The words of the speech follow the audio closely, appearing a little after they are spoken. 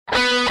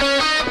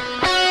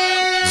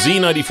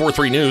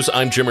Z94.3 News,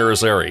 I'm Jim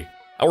Irizarry.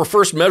 Our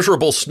first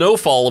measurable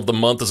snowfall of the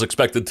month is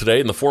expected today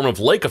in the form of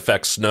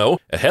lake-effect snow.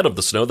 Ahead of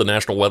the snow, the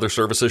National Weather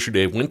Service issued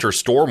a winter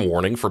storm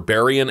warning for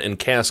Berrien and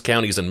Cass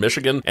counties in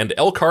Michigan and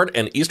Elkhart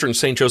and eastern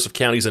St. Joseph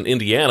counties in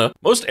Indiana.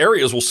 Most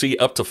areas will see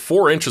up to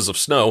 4 inches of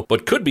snow,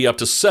 but could be up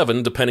to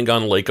 7 depending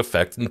on lake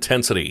effect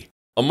intensity.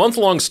 A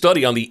month-long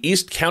study on the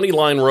East County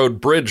Line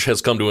Road Bridge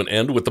has come to an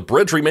end, with the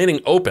bridge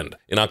remaining open.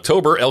 In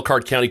October,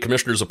 Elkhart County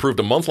Commissioners approved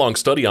a month-long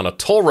study on a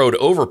toll road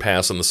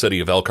overpass in the city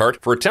of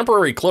Elkhart for a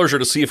temporary closure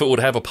to see if it would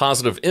have a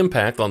positive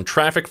impact on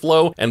traffic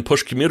flow and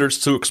push commuters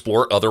to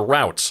explore other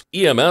routes.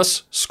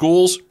 EMS,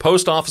 schools,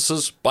 post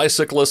offices,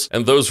 bicyclists,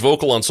 and those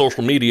vocal on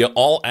social media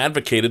all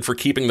advocated for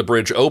keeping the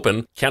bridge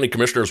open. County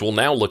commissioners will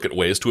now look at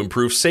ways to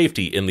improve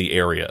safety in the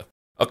area.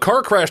 A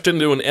car crashed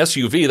into an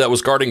SUV that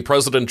was guarding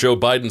President Joe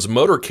Biden's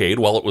motorcade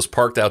while it was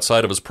parked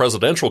outside of his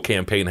presidential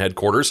campaign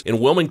headquarters in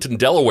Wilmington,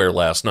 Delaware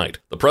last night.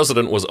 The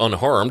president was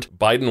unharmed.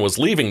 Biden was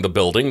leaving the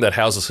building that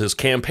houses his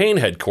campaign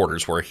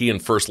headquarters, where he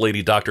and First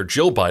Lady Dr.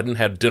 Jill Biden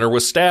had dinner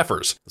with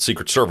staffers. The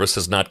Secret Service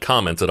has not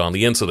commented on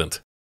the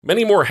incident.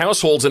 Many more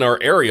households in our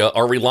area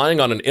are relying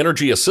on an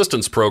energy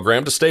assistance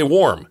program to stay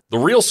warm. The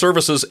Real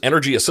Services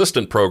Energy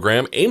Assistant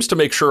Program aims to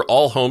make sure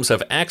all homes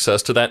have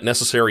access to that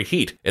necessary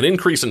heat. An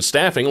increase in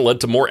staffing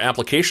led to more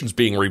applications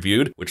being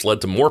reviewed, which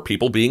led to more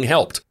people being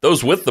helped.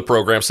 Those with the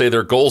program say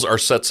their goals are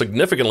set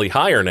significantly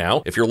higher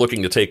now. If you're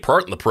looking to take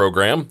part in the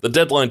program, the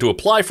deadline to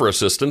apply for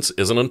assistance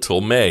isn't until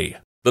May.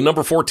 The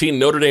number 14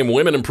 Notre Dame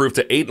women improved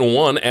to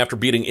 8-1 after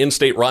beating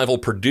in-state rival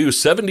Purdue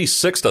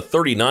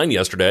 76-39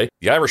 yesterday.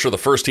 The Irish are the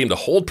first team to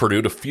hold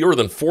Purdue to fewer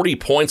than 40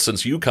 points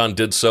since UConn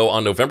did so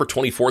on November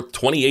 24,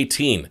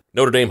 2018.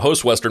 Notre Dame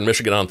hosts Western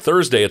Michigan on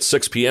Thursday at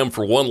 6 p.m.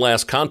 for one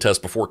last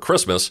contest before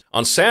Christmas.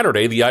 On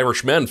Saturday, the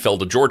Irish men fell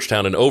to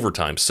Georgetown in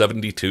overtime,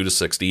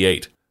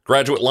 72-68.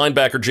 Graduate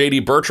linebacker J.D.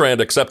 Bertrand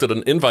accepted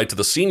an invite to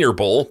the Senior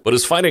Bowl, but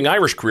his Fighting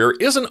Irish career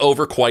isn't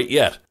over quite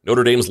yet.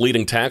 Notre Dame's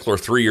leading tackler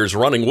 3 years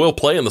running will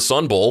play in the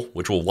Sun Bowl,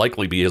 which will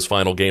likely be his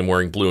final game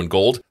wearing blue and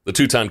gold. The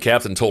two-time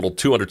captain totaled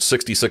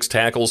 266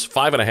 tackles,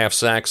 5.5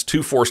 sacks,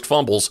 2 forced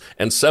fumbles,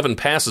 and 7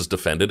 passes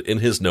defended in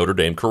his Notre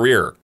Dame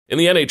career. In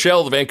the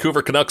NHL, the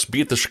Vancouver Canucks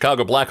beat the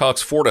Chicago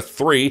Blackhawks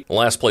 4-3. The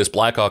last-place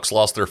Blackhawks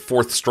lost their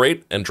 4th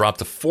straight and dropped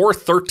to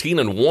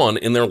 4-13-1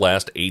 in their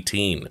last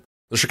 18.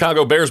 The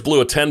Chicago Bears blew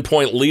a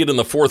 10-point lead in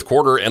the fourth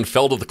quarter and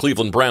fell to the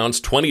Cleveland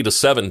Browns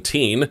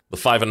 20-17. The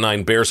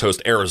 5-9 Bears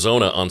host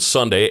Arizona on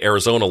Sunday.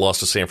 Arizona lost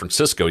to San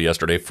Francisco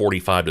yesterday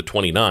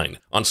 45-29.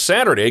 On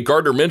Saturday,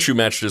 Gardner Minshew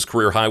matched his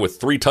career high with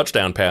 3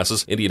 touchdown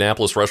passes.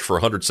 Indianapolis rushed for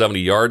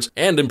 170 yards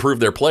and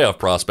improved their playoff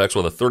prospects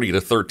with a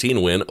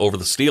 30-13 win over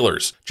the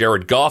Steelers.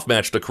 Jared Goff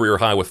matched a career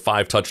high with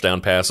 5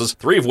 touchdown passes,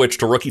 3 of which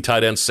to rookie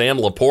tight end Sam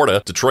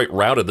Laporta. Detroit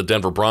routed the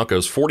Denver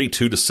Broncos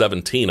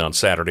 42-17 on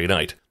Saturday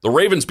night. The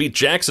Ravens beat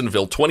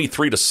Jacksonville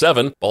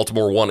 23-7.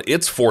 Baltimore won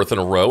its 4th in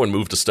a row and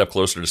moved a step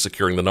closer to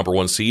securing the number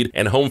 1 seed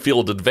and home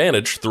field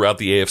advantage throughout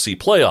the AFC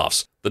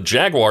playoffs. The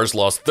Jaguars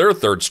lost their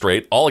 3rd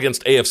straight, all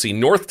against AFC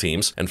North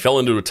teams, and fell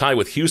into a tie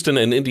with Houston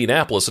and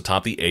Indianapolis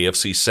atop the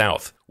AFC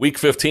South. Week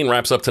 15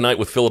 wraps up tonight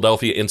with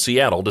Philadelphia and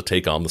Seattle to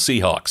take on the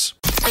Seahawks.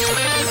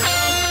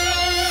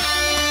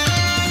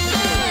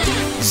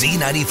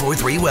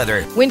 Z94.3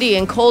 weather. Windy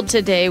and cold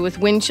today with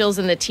wind chills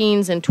in the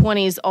teens and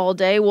 20s all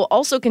day. We'll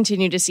also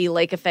continue to see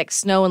lake effect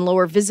snow and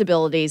lower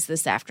visibilities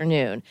this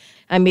afternoon.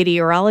 I'm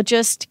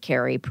meteorologist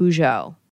Carrie Peugeot.